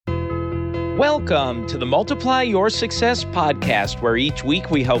Welcome to the Multiply Your Success podcast, where each week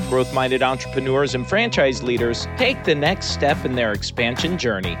we help growth-minded entrepreneurs and franchise leaders take the next step in their expansion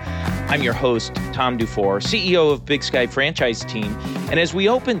journey. I'm your host, Tom Dufour, CEO of Big Sky Franchise Team. And as we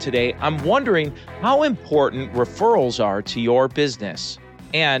open today, I'm wondering how important referrals are to your business.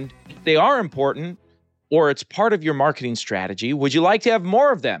 And if they are important, or it's part of your marketing strategy, would you like to have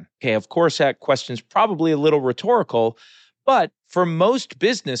more of them? Okay, of course, that question's probably a little rhetorical, but for most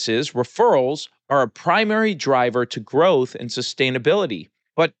businesses, referrals are a primary driver to growth and sustainability.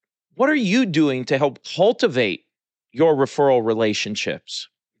 But what are you doing to help cultivate your referral relationships?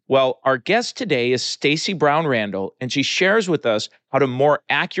 Well, our guest today is Stacey Randall, and she shares with us how to more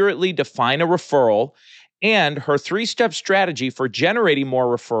accurately define a referral and her 3-step strategy for generating more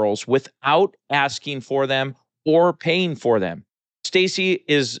referrals without asking for them or paying for them. Stacey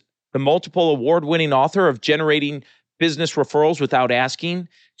is the multiple award-winning author of Generating Business Referrals Without Asking.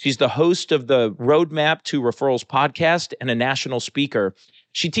 She's the host of the Roadmap to Referrals podcast and a national speaker.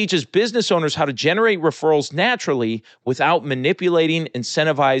 She teaches business owners how to generate referrals naturally without manipulating,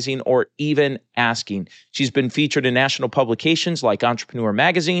 incentivizing, or even asking. She's been featured in national publications like Entrepreneur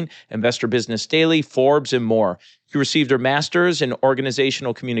Magazine, Investor Business Daily, Forbes, and more. She received her master's in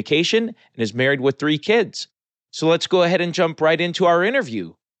organizational communication and is married with 3 kids. So let's go ahead and jump right into our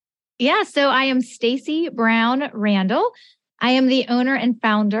interview. Yeah, so I am Stacey Randall. I am the owner and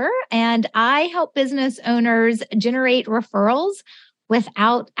founder, and I help business owners generate referrals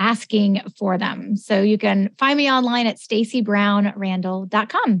without asking for them. So you can find me online at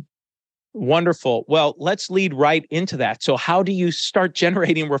staceybrownrandall.com. Wonderful. Well, let's lead right into that. So how do you start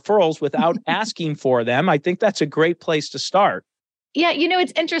generating referrals without asking for them? I think that's a great place to start. Yeah,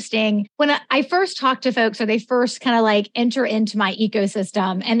 it's interesting. When I first talk to folks, or they first kind of like enter into my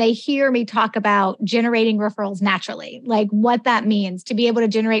ecosystem and they hear me talk about generating referrals naturally, like what that means to be able to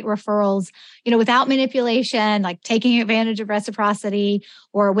generate referrals, without manipulation, like taking advantage of reciprocity,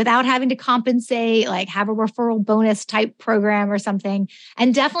 or without having to compensate, like have a referral bonus type program or something,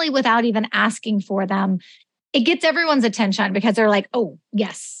 and definitely without even asking for them. It gets everyone's attention because they're like, oh,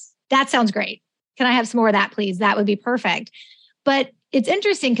 yes, that sounds great. Can I have some more of that, please? That would be perfect. But it's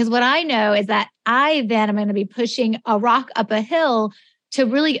interesting because what I know is that I then am going to be pushing a rock up a hill to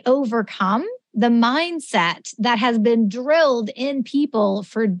really overcome the mindset that has been drilled in people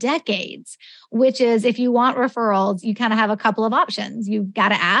for decades, which is if you want referrals, you kind of have a couple of options. You've got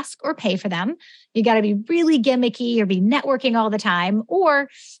to ask or pay for them. You got to be really gimmicky or be networking all the time. Or,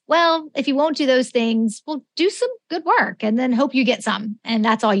 well, if you won't do those things, well, do some good work and then hope you get some. And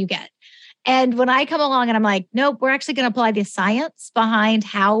that's all you get. And when I come along and I'm like, nope, we're actually going to apply the science behind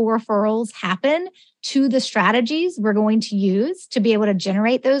how referrals happen to the strategies we're going to use to be able to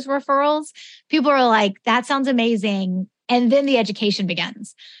generate those referrals, people are like, that sounds amazing. And then the education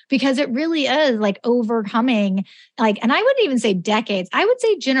begins because it really is like overcoming and I wouldn't even say decades, I would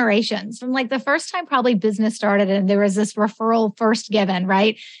say generations from like the first time probably business started and there was this referral first given,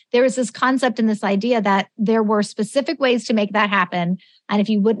 right? There was this concept and this idea that there were specific ways to make that happen. And if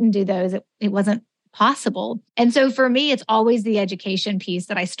you wouldn't do those, it wasn't possible. And so for me, it's always the education piece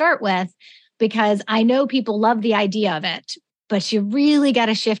that I start with because I know people love the idea of it, but you really got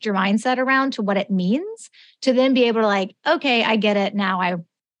to shift your mindset around to what it means to then be able to like, okay, I get it. Now I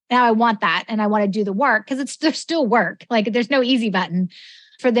want that and I want to do the work because there's still work. Like there's no easy button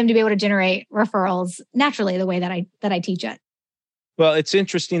for them to be able to generate referrals naturally the way that I teach it. Well, it's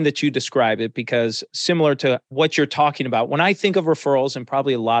interesting that you describe it because similar to what you're talking about, when I think of referrals, and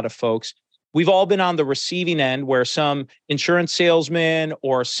probably a lot of folks, we've all been on the receiving end where some insurance salesman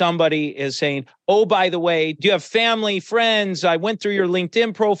or somebody is saying, oh, by the way, do you have family, friends? I went through your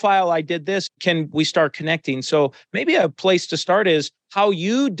LinkedIn profile. I did this. Can we start connecting? So maybe a place to start is how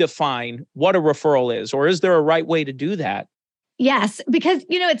you define what a referral is, or is there a right way to do that? Yes, because,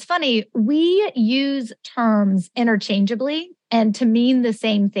 it's funny. We use terms interchangeably and to mean the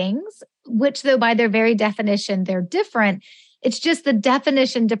same things, which though by their very definition, they're different. It's just the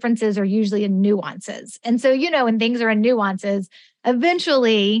definition differences are usually in nuances. And so, when things are in nuances,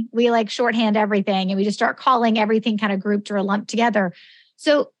 eventually we like shorthand everything and we just start calling everything kind of grouped or lumped together.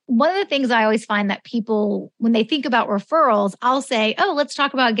 So one of the things I always find that people, when they think about referrals, I'll say, oh, let's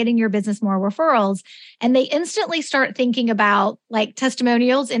talk about getting your business more referrals. And they instantly start thinking about like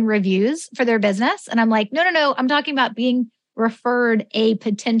testimonials and reviews for their business. And I'm like, no, I'm talking about being referred a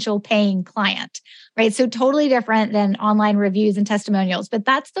potential paying client, right? So totally different than online reviews and testimonials. But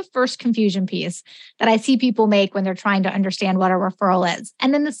that's the first confusion piece that I see people make when they're trying to understand what a referral is.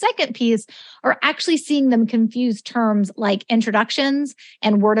 And then the second piece are actually seeing them confuse terms like introductions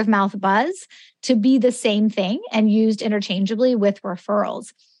and word of mouth buzz to be the same thing and used interchangeably with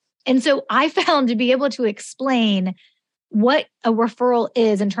referrals. And so I found to be able to explain what a referral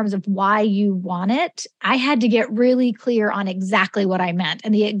is in terms of why you want it, I had to get really clear on exactly what I meant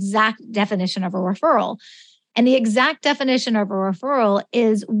and the exact definition of a referral. And the exact definition of a referral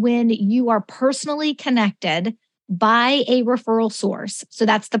is when you are personally connected by a referral source. So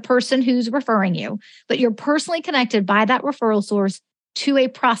that's the person who's referring you, but you're personally connected by that referral source to a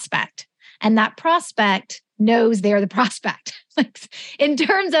prospect. And that prospect knows they're the prospect. In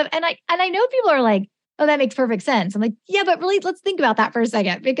terms of, and I know people are like, oh, that makes perfect sense. I'm like, yeah, but really, let's think about that for a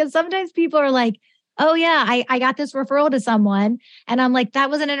second, because sometimes people are like, oh yeah, I got this referral to someone. And I'm like, that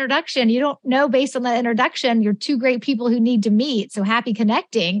was an introduction. You don't know based on that introduction, you're two great people who need to meet. So happy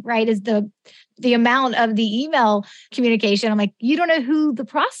connecting, right? Is the amount of the email communication. I'm like, you don't know who the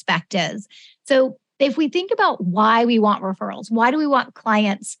prospect is. So if we think about why we want referrals, why do we want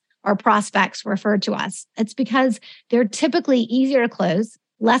clients or prospects referred to us? It's because they're typically easier to close,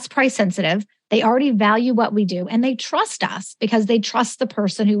 less price sensitive. They already value what we do and they trust us because they trust the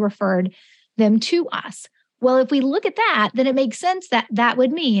person who referred them to us. Well, if we look at that, then it makes sense that that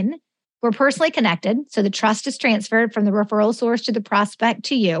would mean we're personally connected. So the trust is transferred from the referral source to the prospect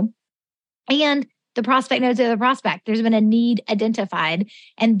to you. And the prospect knows they're the prospect. There's been a need identified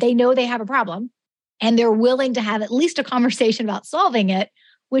and they know they have a problem and they're willing to have at least a conversation about solving it,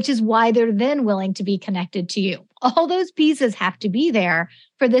 which is why they're then willing to be connected to you. All those pieces have to be there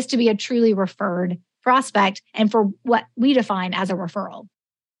for this to be a truly referred prospect and for what we define as a referral.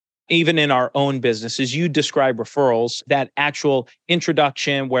 Even in our own businesses, you describe referrals, that actual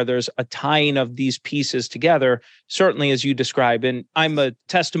introduction where there's a tying of these pieces together, certainly as you describe. And I'm a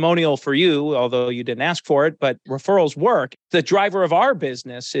testimonial for you, although you didn't ask for it, but referrals work. The driver of our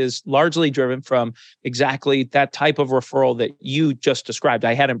business is largely driven from exactly that type of referral that you just described.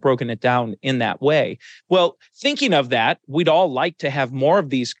 I hadn't broken it down in that way. Well, thinking of that, we'd all like to have more of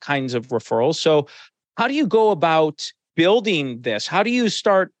these kinds of referrals. So how do you go about building this? How do you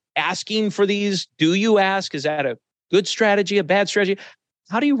start asking for these? Do you ask? Is that a good strategy, a bad strategy?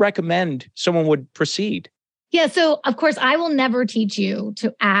 How do you recommend someone would proceed? Yeah. So of course, I will never teach you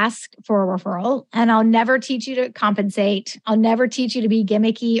to ask for a referral and I'll never teach you to compensate. I'll never teach you to be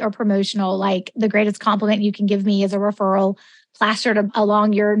gimmicky or promotional. Like the greatest compliment you can give me is a referral plastered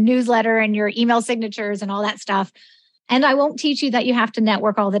along your newsletter and your email signatures and all that stuff. And I won't teach you that you have to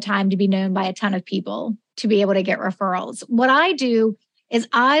network all the time to be known by a ton of people to be able to get referrals. What I do is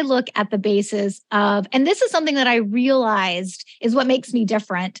I look at the basis of, and this is something that I realized is what makes me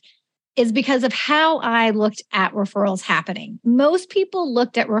different, is because of how I looked at referrals happening. Most people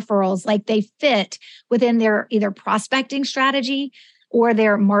looked at referrals like they fit within their either prospecting strategy or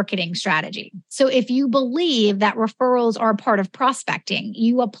their marketing strategy. So if you believe that referrals are a part of prospecting,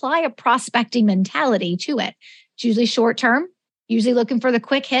 you apply a prospecting mentality to it. It's usually short term, usually looking for the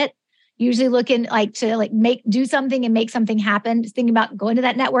quick hit, usually looking to do something and make something happen. Just thinking about going to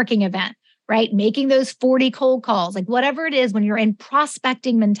that networking event, right? Making those 40 cold calls, like whatever it is, when you're in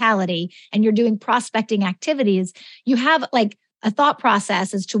prospecting mentality and you're doing prospecting activities, you have like a thought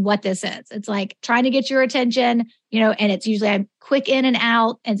process as to what this is. It's like trying to get your attention, and it's usually a quick in and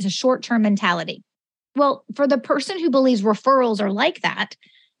out, and it's a short-term mentality. Well, for the person who believes referrals are like that,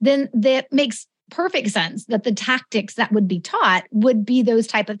 then that makes perfect sense that the tactics that would be taught would be those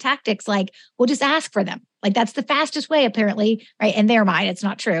type of tactics. Like, we'll just ask for them. Like that's the fastest way, apparently, right? In their mind, it's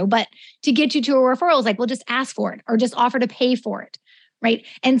not true, but to get you to a referral is like, we'll just ask for it or just offer to pay for it, right?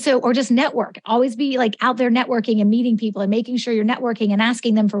 And so, or just network, always be like out there networking and meeting people and making sure you're networking and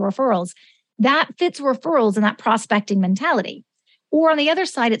asking them for referrals. That fits referrals in that prospecting mentality. Or on the other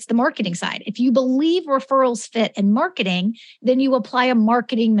side, it's the marketing side. If you believe referrals fit in marketing, then you apply a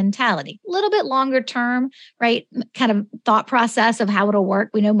marketing mentality. A little bit longer term, right? Kind of thought process of how it'll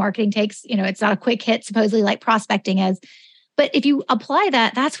work. We know marketing takes, it's not a quick hit, supposedly like prospecting is. But if you apply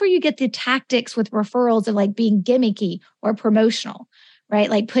that, that's where you get the tactics with referrals of like being gimmicky or promotional, right?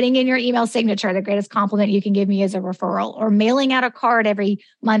 Like putting in your email signature, the greatest compliment you can give me is a referral, or mailing out a card every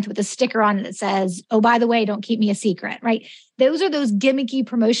month with a sticker on it that says, oh, by the way, don't keep me a secret, right? Those are those gimmicky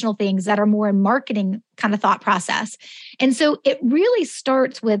promotional things that are more in marketing kind of thought process. And so it really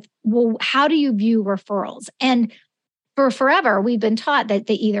starts with, well, how do you view referrals? And for forever, we've been taught that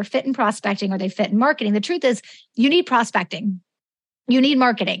they either fit in prospecting or they fit in marketing. The truth is, you need prospecting, you need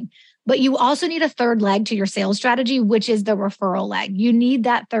marketing, but you also need a third leg to your sales strategy, which is the referral leg. You need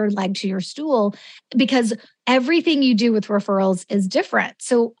that third leg to your stool because everything you do with referrals is different.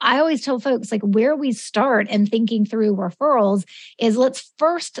 So I always tell folks, like, where we start in thinking through referrals is let's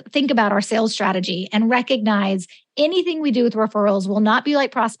first think about our sales strategy and recognize anything we do with referrals will not be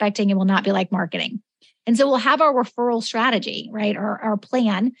like prospecting and will not be like marketing. And so we'll have our referral strategy, right? Our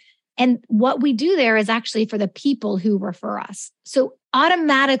plan. And what we do there is actually for the people who refer us. So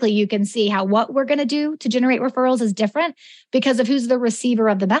automatically you can see how what we're going to do to generate referrals is different because of who's the receiver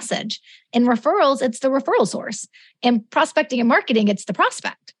of the message. In referrals, it's the referral source. In prospecting and marketing, it's the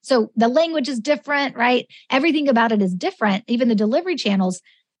prospect. So the language is different, right? Everything about it is different, even the delivery channels.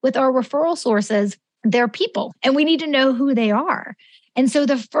 With our referral sources, they're people, and we need to know who they are. And so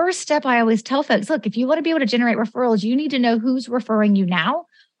the first step I always tell folks, look, if you want to be able to generate referrals, you need to know who's referring you now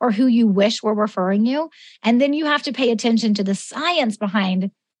or who you wish were referring you. And then you have to pay attention to the science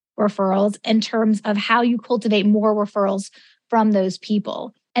behind referrals in terms of how you cultivate more referrals from those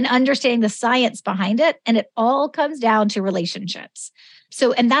people and understanding the science behind it. And it all comes down to relationships.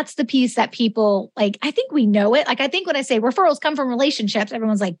 So, and that's the piece that people like, I think we know it. Like, I think when I say referrals come from relationships,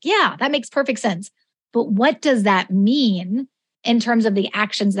 everyone's like, yeah, that makes perfect sense. But what does that mean in terms of the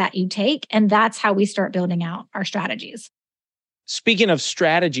actions that you take? And that's how we start building out our strategies. Speaking of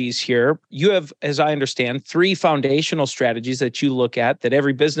strategies here, you have, as I understand, 3 foundational strategies that you look at that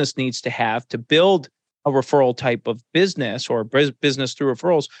every business needs to have to build a referral type of business or business through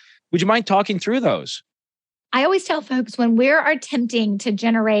referrals. Would you mind talking through those? I always tell folks when we're attempting to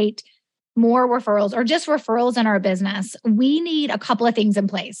generate more referrals or just referrals in our business, we need a couple of things in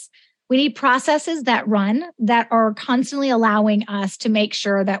place. We need processes that run that are constantly allowing us to make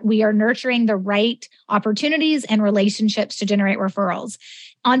sure that we are nurturing the right opportunities and relationships to generate referrals.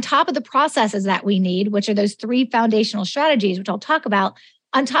 On top of the processes that we need, which are those 3 foundational strategies, which I'll talk about,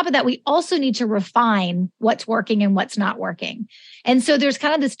 on top of that, we also need to refine what's working and what's not working. And so there's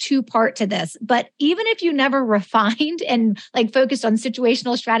kind of this 2-part to this. But even if you never refined and like focused on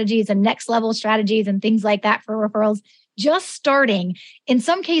situational strategies and next level strategies and things like that for referrals, just starting in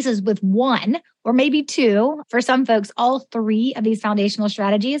some cases with 1 or maybe 2, for some folks, all 3 of these foundational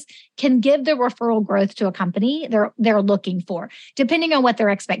strategies can give the referral growth to a company they're looking for, depending on what their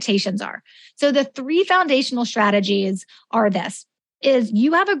expectations are. So the 3 foundational strategies are this. Is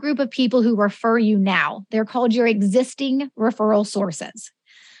you have a group of people who refer you now. They're called your existing referral sources.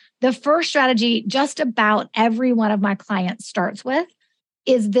 The first strategy just about every one of my clients starts with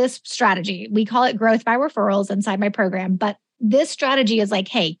is this strategy. We call it growth by referrals inside my program, but this strategy is like,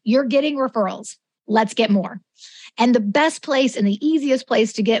 hey, you're getting referrals. Let's get more. And the best place and the easiest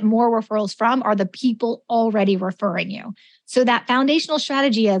place to get more referrals from are the people already referring you. So that foundational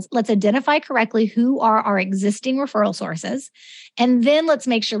strategy is let's identify correctly who are our existing referral sources. And then let's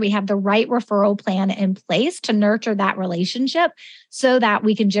make sure we have the right referral plan in place to nurture that relationship so that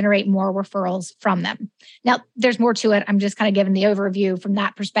we can generate more referrals from them. Now, there's more to it. I'm just kind of giving the overview from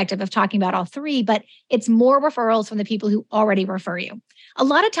that perspective of talking about all 3, but it's more referrals from the people who already refer you. A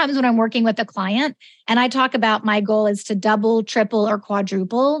lot of times when I'm working with a client and I talk about my goal is to double, triple, or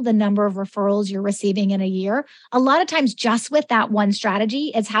quadruple the number of referrals you're receiving in a year, a lot of times just with that one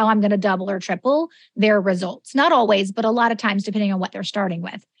strategy is how I'm going to double or triple their results. Not always, but a lot of times depending on what they're starting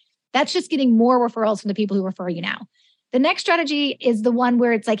with. That's just getting more referrals from the people who refer you now. The next strategy is the one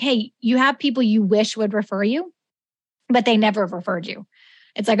where it's like, hey, you have people you wish would refer you, but they never have referred you.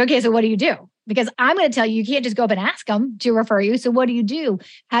 It's like, okay, so what do you do? Because I'm going to tell you, you can't just go up and ask them to refer you. So what do you do?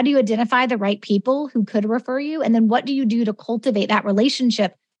 How do you identify the right people who could refer you? And then what do you do to cultivate that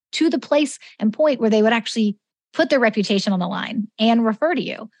relationship to the place and point where they would actually put their reputation on the line and refer to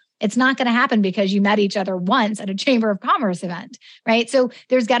you? It's not going to happen because you met each other once at a Chamber of Commerce event, right? So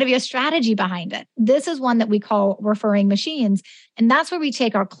there's got to be a strategy behind it. This is one that we call referring machines. And that's where we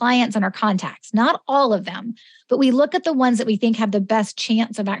take our clients and our contacts, not all of them, but we look at the ones that we think have the best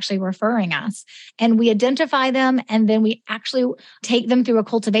chance of actually referring us. And we identify them. And then we actually take them through a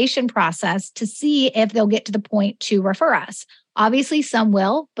cultivation process to see if they'll get to the point to refer us. Obviously, some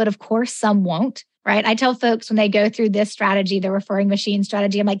will, but of course, some won't. Right? I tell folks when they go through this strategy, the referring machine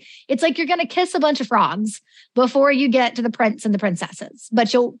strategy, I'm like, it's like you're going to kiss a bunch of frogs before you get to the prince and the princesses,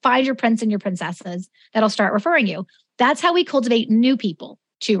 but you'll find your prince and your princesses that'll start referring you. That's how we cultivate new people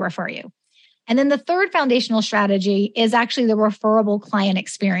to refer you. And then the third foundational strategy is actually the referable client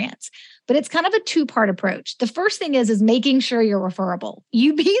experience. But it's kind of a 2-part approach. The first thing is making sure you're referable.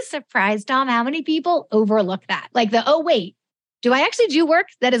 You'd be surprised, Tom, how many people overlook that. Like oh, wait. Do I actually do work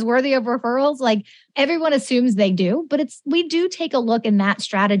that is worthy of referrals? Like everyone assumes they do, but we do take a look in that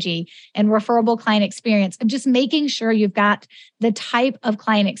strategy and referable client experience of just making sure you've got the type of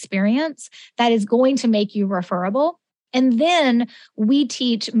client experience that is going to make you referable. And then we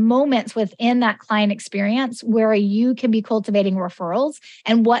teach moments within that client experience where you can be cultivating referrals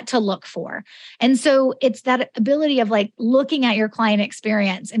and what to look for. And so it's that ability of like looking at your client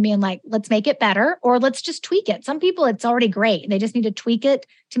experience and being like, let's make it better, or let's just tweak it. Some people, it's already great. They just need to tweak it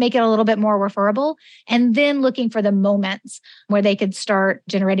to make it a little bit more referable. And then looking for the moments where they could start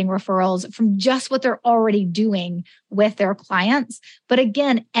generating referrals from just what they're already doing with their clients. But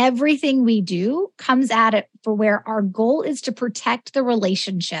again, everything we do comes at it for where our goal is to protect the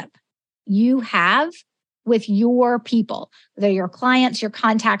relationship you have with your people, whether your clients, your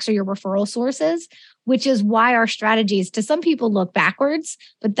contacts, or your referral sources, which is why our strategies to some people look backwards,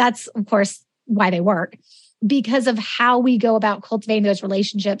 but that's, of course, why they work, because of how we go about cultivating those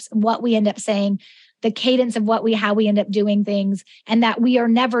relationships, what we end up saying, the cadence of how we end up doing things, and that we are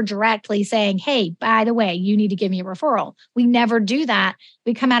never directly saying, hey, by the way, you need to give me a referral. We never do that.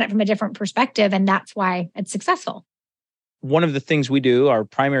 We come at it from a different perspective, and that's why it's successful. One of the things we do, our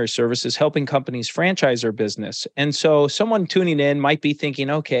primary service, is helping companies franchise their business. And so someone tuning in might be thinking,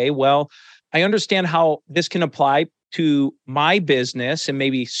 okay, well, I understand how this can apply to my business and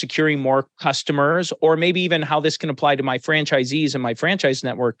maybe securing more customers, or maybe even how this can apply to my franchisees and my franchise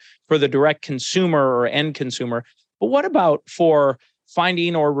network for the direct consumer or end consumer. But what about for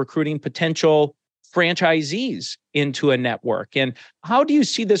finding or recruiting potential franchisees into a network? And how do you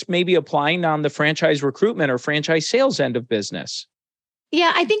see this maybe applying on the franchise recruitment or franchise sales end of business?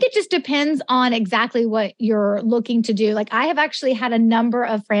 Yeah, I think it just depends on exactly what you're looking to do. Like I have actually had a number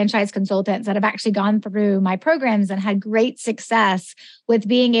of franchise consultants that have actually gone through my programs and had great success with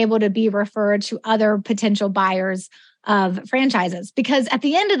being able to be referred to other potential buyers of franchises. Because at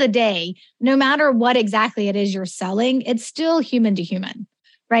the end of the day, no matter what exactly it is you're selling, it's still human to human,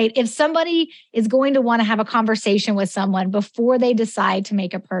 right? If somebody is going to want to have a conversation with someone before they decide to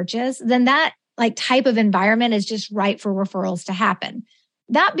make a purchase, then that like type of environment is just right for referrals to happen.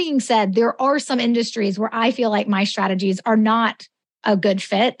 That being said, there are some industries where I feel like my strategies are not a good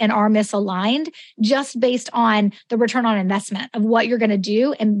fit and are misaligned just based on the return on investment of what you're going to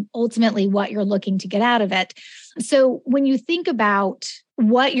do and ultimately what you're looking to get out of it. So when you think about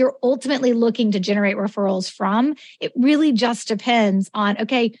what you're ultimately looking to generate referrals from, it really just depends on,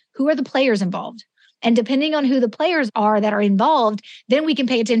 okay, who are the players involved? And depending on who the players are that are involved, then we can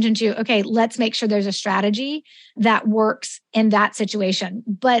pay attention to, okay, let's make sure there's a strategy that works in that situation.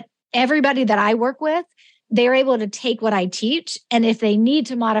 But everybody that I work with, they're able to take what I teach. And if they need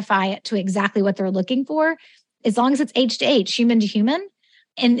to modify it to exactly what they're looking for, as long as it's H to H, human to human,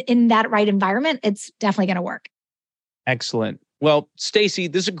 and in that right environment, it's definitely going to work. Excellent. Well, Stacey,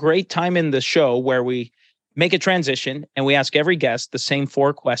 this is a great time in the show where we make a transition and we ask every guest the same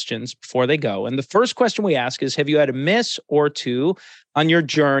 4 questions before they go. And the first question we ask is, have you had a miss or two on your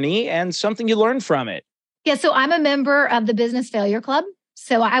journey and something you learned from it? Yeah, so I'm a member of the Business Failure Club.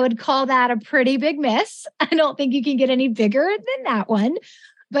 So I would call that a pretty big miss. I don't think you can get any bigger than that one.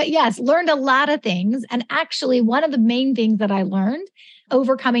 But yes, learned a lot of things. And actually, one of the main things that I learned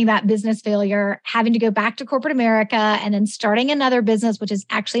overcoming that business failure, having to go back to corporate America and then starting another business, which is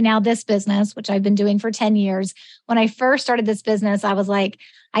actually now this business, which I've been doing for 10 years. When I first started this business, I was like,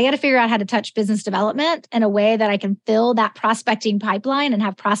 I got to figure out how to touch business development in a way that I can fill that prospecting pipeline and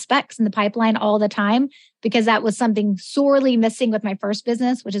have prospects in the pipeline all the time, because that was something sorely missing with my first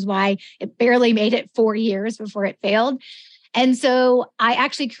business, which is why it barely made it 4 years before it failed. And so I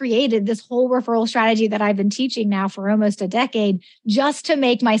actually created this whole referral strategy that I've been teaching now for almost a decade just to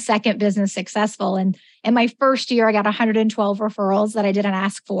make my second business successful. And in my first year, I got 112 referrals that I didn't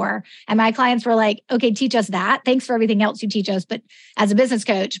ask for. And my clients were like, okay, teach us that. Thanks for everything else you teach us, but as a business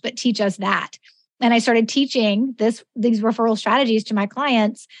coach, but teach us that. And I started teaching these referral strategies to my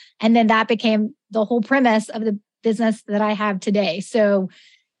clients. And then that became the whole premise of the business that I have today. So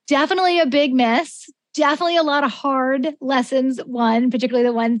definitely a big miss. Definitely a lot of hard lessons, particularly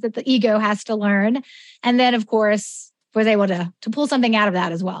the ones that the ego has to learn. And then, of course, was able to pull something out of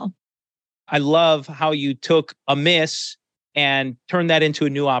that as well. I love how you took a miss and turned that into a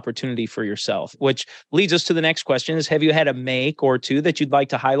new opportunity for yourself, which leads us to the next question is, have you had a make or two that you'd like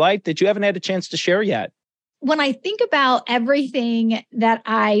to highlight that you haven't had a chance to share yet? When I think about everything that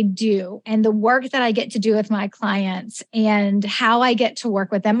I do and the work that I get to do with my clients and how I get to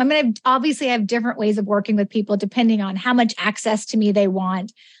work with them, I mean, obviously I have different ways of working with people depending on how much access to me they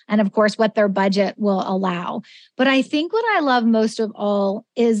want and, of course, what their budget will allow. But I think what I love most of all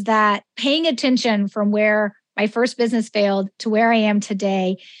is that paying attention from where my first business failed to where I am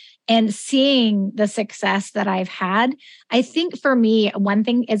today and seeing the success that I've had. I think for me, one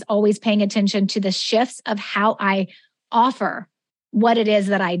thing is always paying attention to the shifts of how I offer what it is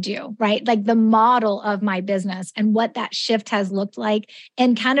that I do, right? Like the model of my business and what that shift has looked like,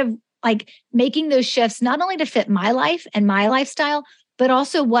 and kind of like making those shifts not only to fit my life and my lifestyle, but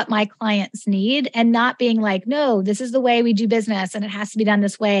also what my clients need, and not being like, no, this is the way we do business and it has to be done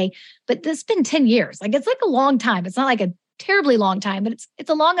this way. But this has been 10 years. Like it's like a long time. It's not like a terribly long time, but it's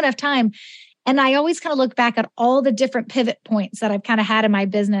a long enough time. And I always kind of look back at all the different pivot points that I've kind of had in my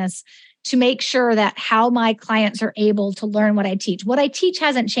business to make sure that how my clients are able to learn what I teach. What I teach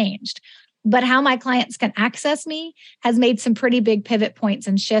hasn't changed, but how my clients can access me has made some pretty big pivot points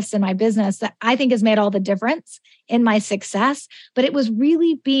and shifts in my business that I think has made all the difference in my success. But it was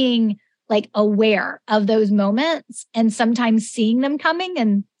really being like aware of those moments and sometimes seeing them coming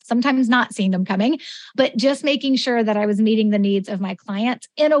and sometimes not seeing them coming, but just making sure that I was meeting the needs of my clients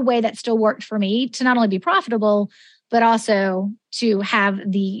in a way that still worked for me to not only be profitable, but also to have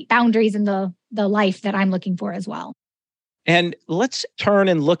the boundaries and the life that I'm looking for as well. And let's turn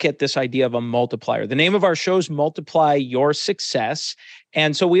and look at this idea of a multiplier. The name of our show is Multiply Your Success.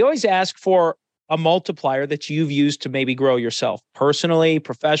 And so we always ask for a multiplier that you've used to maybe grow yourself personally,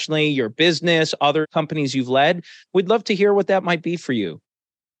 professionally, your business, other companies you've led. We'd love to hear what that might be for you.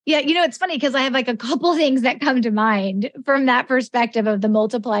 Yeah, it's funny because I have like a couple things that come to mind from that perspective of the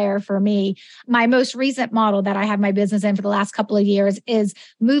multiplier for me. My most recent model that I have my business in for the last couple of years is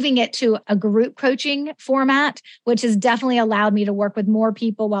moving it to a group coaching format, which has definitely allowed me to work with more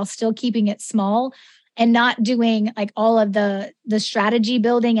people while still keeping it small and not doing like all of the strategy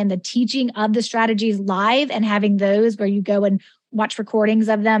building and the teaching of the strategies live and having those where you go and watch recordings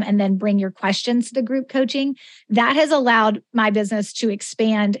of them and then bring your questions to the group coaching. That has allowed my business to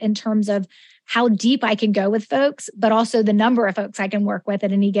expand in terms of how deep I can go with folks, but also the number of folks I can work with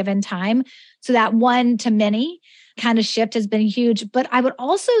at any given time. So that one to many kind of shift has been huge. But I would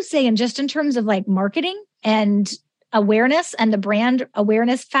also say, and just in terms of like marketing and awareness and the brand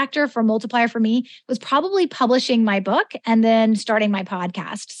awareness factor for multiplier for me was probably publishing my book and then starting my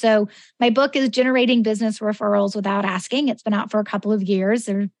podcast. So my book is Generating Business Referrals Without Asking. It's been out for a couple of years.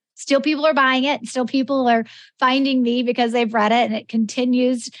 Still people are buying it. Still people are finding me because they've read it, and it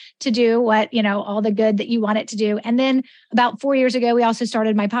continues to do what, all the good that you want it to do. And then about 4 years ago, we also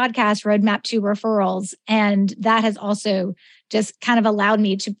started my podcast, Roadmap to Referrals. And that has also just kind of allowed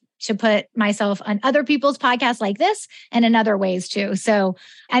me to put myself on other people's podcasts like this and in other ways too. So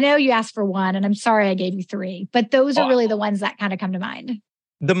I know you asked for one, and I'm sorry I gave you three, but those are really the ones that kind of come to mind.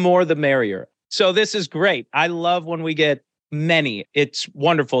 The more, the merrier. So this is great. I love when we get many. It's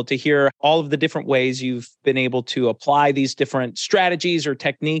wonderful to hear all of the different ways you've been able to apply these different strategies or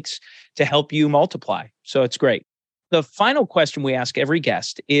techniques to help you multiply. So it's great. The final question we ask every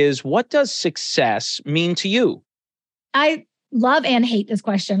guest is, what does success mean to you? I love and hate this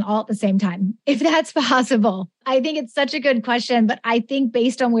question all at the same time, if that's possible. I think it's such a good question, but I think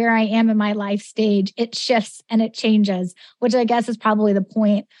based on where I am in my life stage, it shifts and it changes, which I guess is probably the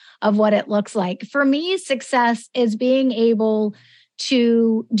point of what it looks like. For me, success is being able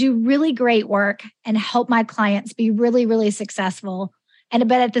to do really great work and help my clients be really, really successful.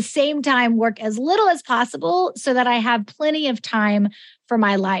 But at the same time, work as little as possible so that I have plenty of time for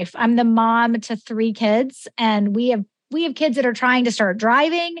my life. I'm the mom to 3 kids, and we have kids that are trying to start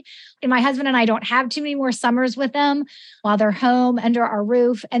driving. And my husband and I don't have too many more summers with them while they're home under our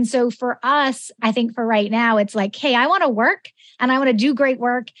roof. And so for us, I think for right now, it's like, hey, I want to work and I want to do great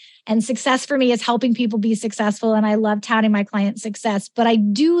work. And success for me is helping people be successful. And I love touting my clients' success. But I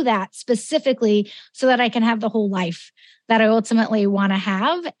do that specifically so that I can have the whole life that I ultimately want to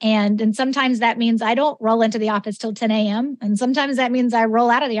have. And sometimes that means I don't roll into the office till 10 a.m. And sometimes that means I roll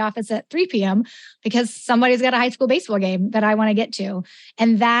out of the office at 3 p.m. because somebody's got a high school baseball game that I want to get to.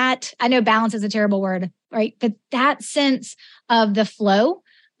 And that, I know balance is a terrible word, right? But that sense of the flow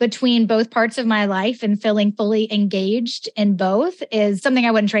between both parts of my life and feeling fully engaged in both is something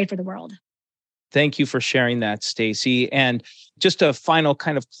I wouldn't trade for the world. Thank you for sharing that, Stacey. And just a final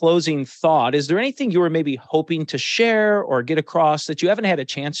kind of closing thought. Is there anything you were maybe hoping to share or get across that you haven't had a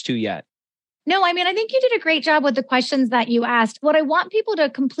chance to yet? No, I think you did a great job with the questions that you asked. What I want people to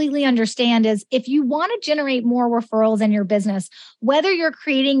completely understand is if you want to generate more referrals in your business, whether you're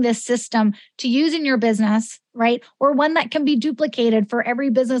creating this system to use in your business, right, or one that can be duplicated for every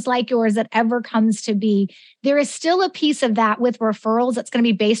business like yours that ever comes to be, there is still a piece of that with referrals that's going to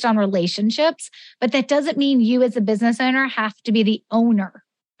be based on relationships. But that doesn't mean you as a business owner have to be the owner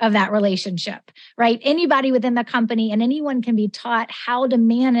of that relationship, right? Anybody within the company and anyone can be taught how to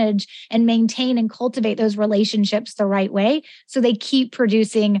manage and maintain and cultivate those relationships the right way so they keep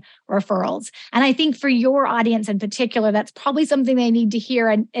producing referrals. And I think for your audience in particular, that's probably something they need to hear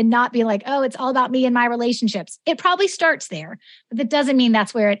and not be like, oh, it's all about me and my relationships. It probably starts there, but that doesn't mean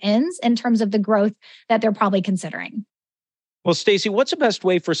that's where it ends in terms of the growth that they're probably considering. Well, Stacey, what's the best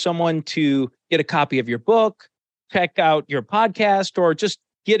way for someone to get a copy of your book, check out your podcast, or just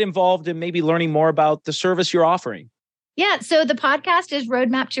get involved in maybe learning more about the service you're offering? Yeah. So the podcast is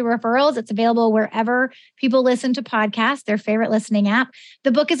Roadmap to Referrals. It's available wherever people listen to podcasts, their favorite listening app.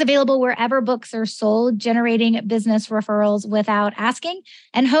 The book is available wherever books are sold, Generating Business Referrals Without Asking.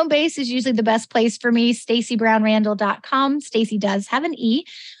 And home base is usually the best place for me, StaceyBrownRandall.com. Stacey does have an E.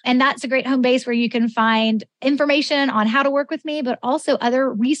 And that's a great home base where you can find information on how to work with me, but also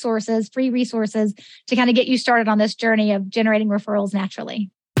other resources, free resources to kind of get you started on this journey of generating referrals naturally.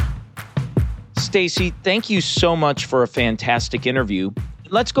 Stacey, thank you so much for a fantastic interview.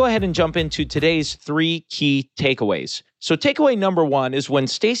 Let's go ahead and jump into today's 3 key takeaways. So takeaway number 1 is when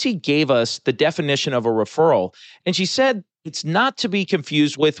Stacey gave us the definition of a referral, and she said it's not to be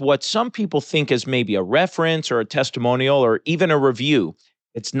confused with what some people think is maybe a reference or a testimonial or even a review.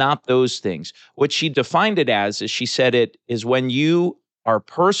 It's not those things. What she defined it as, she said it is when you are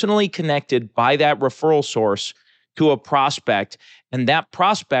personally connected by that referral source to a prospect, and that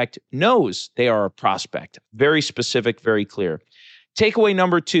prospect knows they are a prospect. Very specific, very clear. Takeaway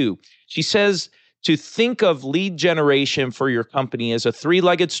number 2, she says to think of lead generation for your company as a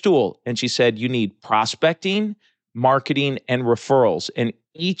 3-legged stool. And she said you need prospecting, marketing, and referrals. And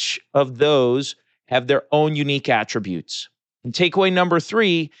each of those have their own unique attributes. And takeaway number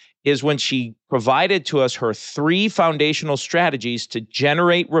 3 is when she provided to us her 3 foundational strategies to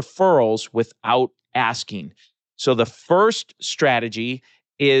generate referrals without asking. So the first strategy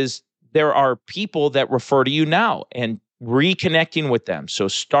is there are people that refer to you now and reconnecting with them. So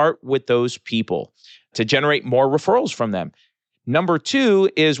start with those people to generate more referrals from them. Number 2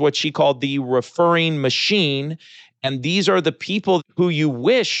 is what she called the referring machine. And these are the people who you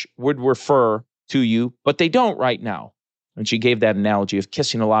wish would refer to you, but they don't right now. And she gave that analogy of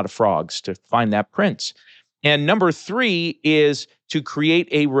kissing a lot of frogs to find that prince. And number 3 is to create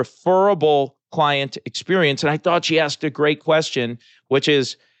a referable client experience. And I thought she asked a great question, which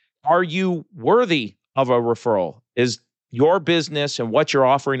is, are you worthy of a referral? Is your business and what you're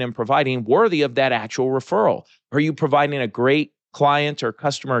offering and providing worthy of that actual referral? Are you providing a great client or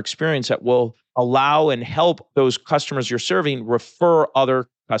customer experience that will allow and help those customers you're serving refer other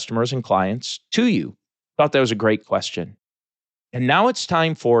customers and clients to you? Thought that was a great question. And now it's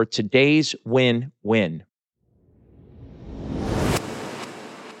time for today's win-win.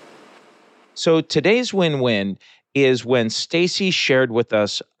 So today's win-win is when Stacey shared with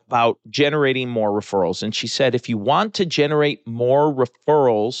us about generating more referrals. And she said, if you want to generate more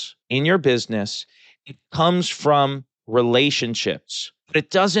referrals in your business, it comes from relationships. But it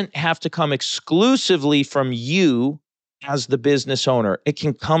doesn't have to come exclusively from you as the business owner. It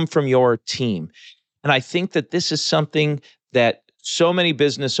can come from your team. And I think that this is something that so many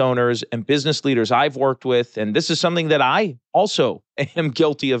business owners and business leaders I've worked with, and this is something that I also am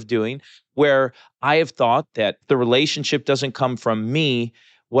guilty of doing, where I have thought that the relationship doesn't come from me,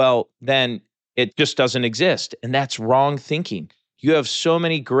 well, then it just doesn't exist. And that's wrong thinking. You have so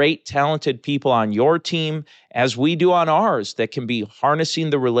many great, talented people on your team, as we do on ours, that can be harnessing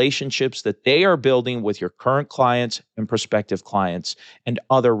the relationships that they are building with your current clients and prospective clients and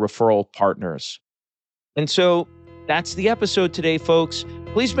other referral partners. And so that's the episode today, folks.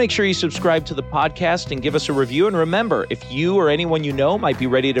 Please make sure you subscribe to the podcast and give us a review. And remember, if you or anyone you know might be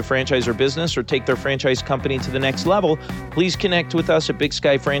ready to franchise their business or take their franchise company to the next level, please connect with us at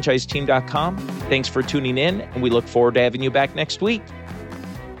BigSkyFranchiseTeam.com. Thanks for tuning in, and we look forward to having you back next week.